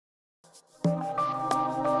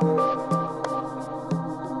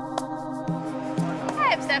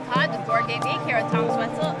BoardGameGeek here with Thomas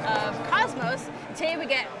Wetzel of Cosmos. Today we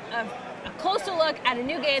get a closer look at a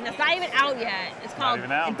new game that's not even out yet. It's called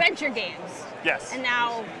Adventure Games. Yes. And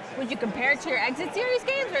now, would you compare it to your Exit Series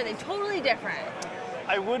games, or are they totally different?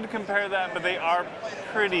 I would compare that, but they are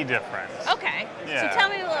pretty different. Okay. Yeah. So tell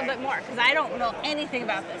me a little bit more, because I don't know anything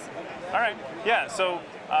about this. All right. Yeah, so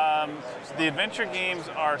the adventure games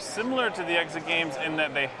are similar to the Exit games in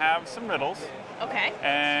that they have some riddles. Okay.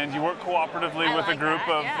 And you work cooperatively with a group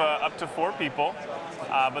of yeah. up to 4 people.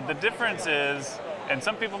 But the difference is, and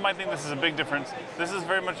some people might think this is a big difference, this is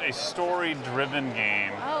very much a story-driven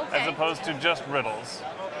game as opposed to just riddles.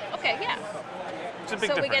 Okay, yeah. It's a big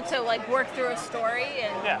difference. We get to like work through a story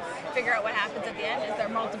and figure out what happens at the end. Is there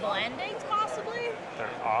multiple endings possibly? There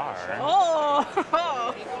are.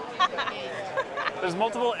 Oh! There's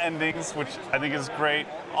multiple endings, which I think is great.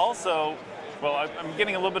 Also, well, I'm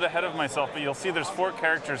getting a little bit ahead of myself, but you'll see there's 4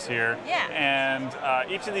 characters here. Yeah. And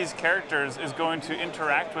each of these characters is going to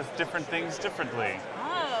interact with different things differently.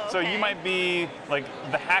 Oh, okay. So you might be like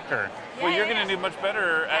the hacker. Well, you're going to do much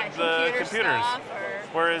better at the computers.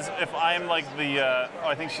 Whereas if I'm like the,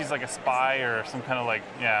 I think she's like a spy or some kind of like,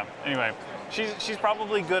 anyway. She's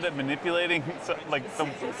probably good at manipulating like the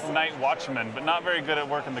night watchman, but not very good at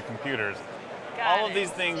working the computers. All of these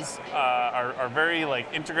things are very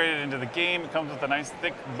like integrated into the game. It comes with a nice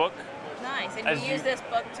thick book. Nice, and you use this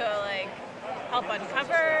book to like help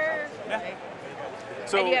uncover. Yeah.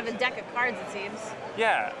 So, and you have a deck of cards, it seems.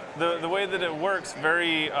 Yeah, the way that it works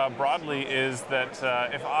very broadly is that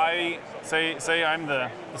if I say I'm the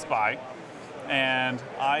spy, and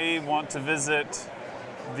I want to visit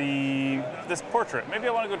this portrait. Maybe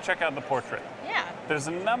I want to go check out the portrait. Yeah. There's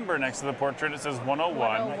a number next to the portrait. It says 101.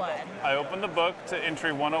 101. I open the book to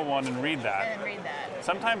entry 101 and read that. And read that.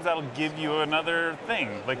 Sometimes that'll give you another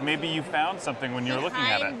thing. Like maybe you found something when you were looking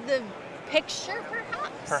at it. Behind the picture,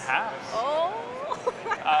 perhaps? Perhaps. Oh.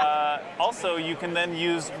 Also, you can then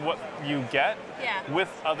use what you get with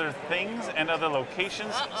other things and other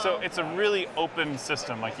locations. So it's a really open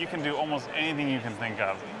system. Like you can do almost anything you can think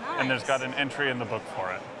of. Nice. And there's got an entry in the book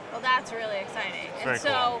for it. Well, that's really exciting. It's very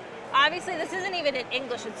cool. Obviously this isn't even in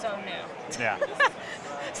English, it's so new. Yeah.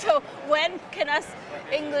 So when can us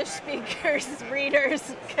English speakers,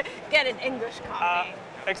 readers, get an English copy?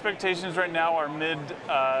 Expectations right now are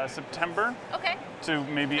mid-September. Okay. To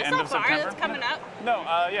maybe That's end not of far. September. That's coming up. No,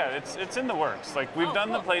 it's in the works. Like we've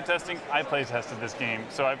done the play testing. I play tested this game,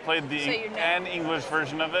 so I played the and English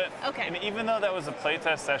version of it. Okay. And even though that was a play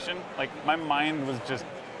test session, like my mind was just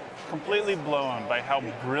completely blown by how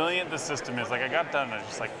brilliant the system is. Like I got done and I was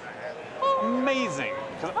just like, amazing.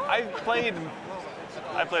 Because I played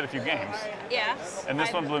a few games. Yeah. And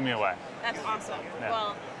this one blew me away. That's awesome. Yeah.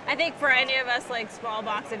 Well, I think for any of us like small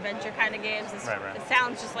box adventure kind of games, it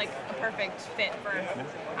sounds just like a perfect fit for.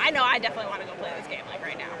 I know I definitely want to go play this game like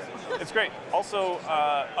right now. It's great. Also,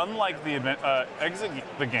 unlike the Exit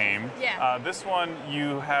the game, this one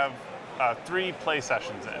you have 3 play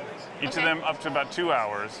sessions in. Each of them up to about 2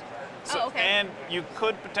 hours. So, and you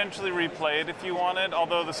could potentially replay it if you wanted,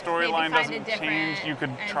 although the storyline doesn't change. You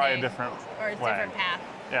could try a different way. Different path.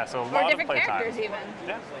 Yeah, so a lot of different play characters time. even.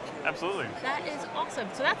 Yeah, absolutely. That is awesome.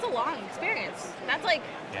 So that's a long experience. That's like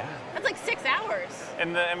that's like 6 hours.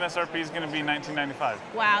 And the MSRP is going to be $19.95.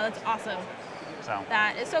 Wow, that's awesome. So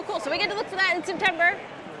that is so cool. So we get to look for that in September.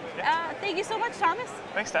 Yeah. Thank you so much, Thomas.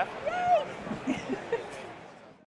 Thanks, Steph. Yay!